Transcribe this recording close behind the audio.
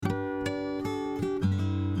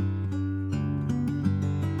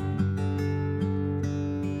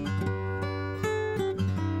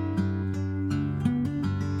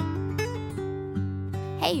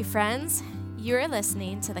Hey, friends. You're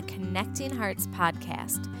listening to the Connecting Hearts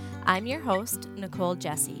podcast. I'm your host, Nicole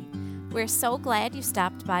Jesse. We're so glad you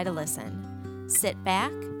stopped by to listen. Sit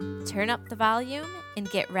back, turn up the volume, and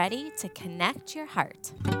get ready to connect your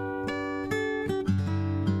heart.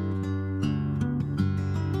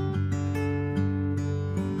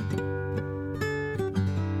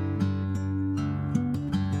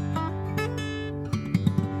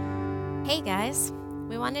 Hey guys,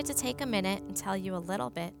 we wanted to take a minute and tell you a little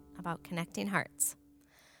bit about Connecting Hearts.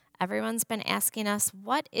 Everyone's been asking us,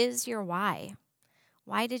 what is your why?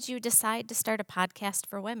 Why did you decide to start a podcast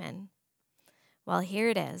for women? Well, here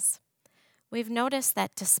it is. We've noticed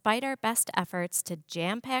that despite our best efforts to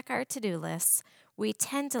jam-pack our to-do lists, we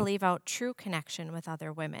tend to leave out true connection with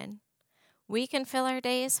other women. We can fill our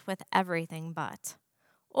days with everything but.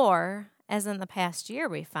 Or, as in the past year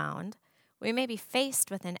we found, we may be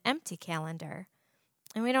faced with an empty calendar,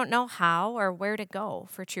 and we don't know how or where to go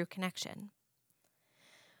for true connection.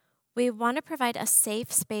 We want to provide a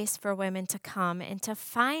safe space for women to come and to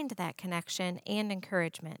find that connection and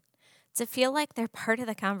encouragement, to feel like they're part of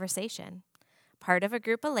the conversation, part of a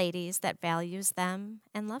group of ladies that values them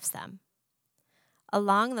and loves them.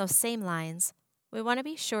 Along those same lines, we want to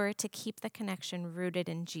be sure to keep the connection rooted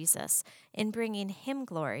in Jesus, in bringing Him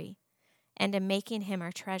glory, and in making Him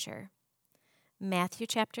our treasure. Matthew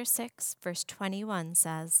chapter 6, verse 21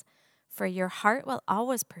 says, "For your heart will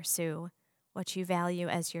always pursue what you value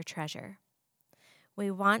as your treasure." We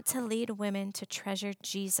want to lead women to treasure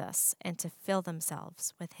Jesus and to fill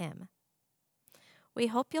themselves with Him. We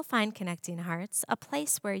hope you'll find Connecting Hearts a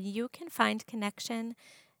place where you can find connection,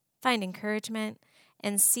 find encouragement,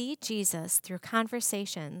 and see Jesus through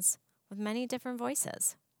conversations with many different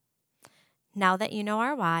voices. Now that you know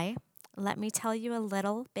our why, let me tell you a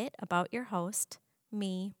little bit about your host,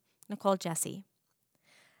 me, Nicole Jesse.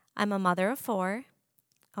 I'm a mother of 4,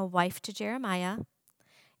 a wife to Jeremiah,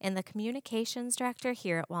 and the communications director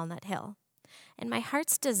here at Walnut Hill. And my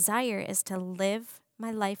heart's desire is to live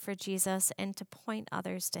my life for Jesus and to point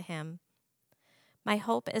others to Him. My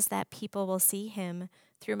hope is that people will see Him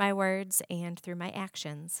through my words and through my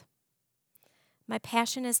actions. My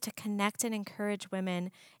passion is to connect and encourage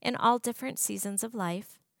women in all different seasons of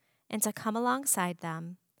life and to come alongside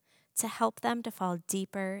them to help them to fall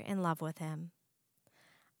deeper in love with Him.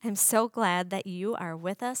 I'm so glad that you are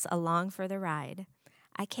with us along for the ride.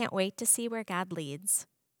 I can't wait to see where God leads.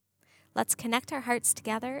 Let's connect our hearts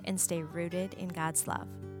together and stay rooted in God's love.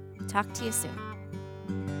 Talk to you soon.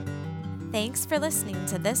 Thanks for listening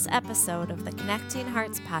to this episode of the Connecting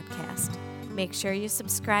Hearts podcast. Make sure you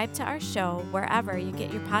subscribe to our show wherever you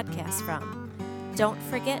get your podcasts from. Don't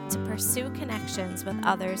forget to pursue connections with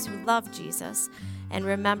others who love Jesus, and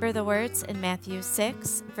remember the words in Matthew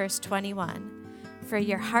 6, verse 21. For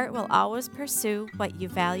your heart will always pursue what you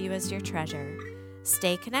value as your treasure.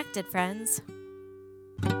 Stay connected, friends.